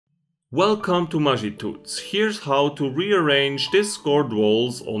Welcome to Magitudes. Here's how to rearrange Discord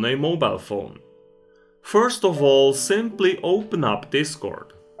roles on a mobile phone. First of all, simply open up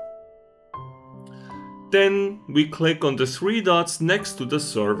Discord. Then we click on the three dots next to the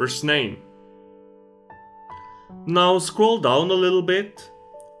server's name. Now scroll down a little bit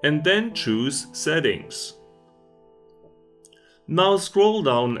and then choose Settings. Now scroll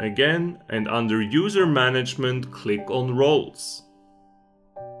down again and under User Management click on Roles.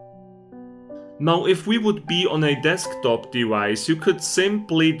 Now if we would be on a desktop device, you could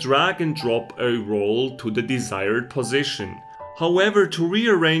simply drag and drop a role to the desired position. However, to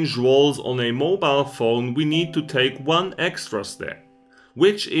rearrange roles on a mobile phone we need to take one extra step,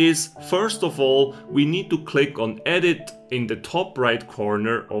 which is, first of all, we need to click on Edit in the top right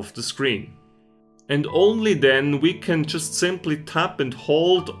corner of the screen. And only then we can just simply tap and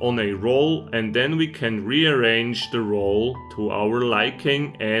hold on a role, and then we can rearrange the role to our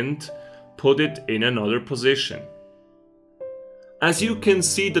liking and put it in another position. As you can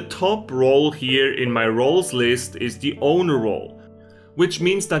see, the top role here in my roles list is the owner role, which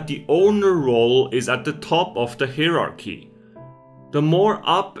means that the owner role is at the top of the hierarchy. The more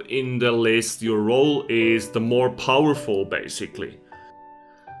up in the list your role is, the more powerful basically.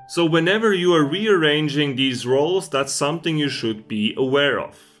 So whenever you are rearranging these roles, that's something you should be aware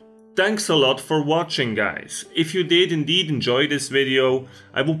of. Thanks a lot for watching, guys. If you did indeed enjoy this video,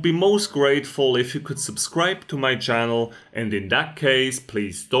 I would be most grateful if you could subscribe to my channel, and in that case,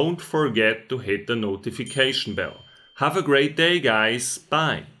 please don't forget to hit the notification bell. Have a great day, guys.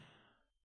 Bye.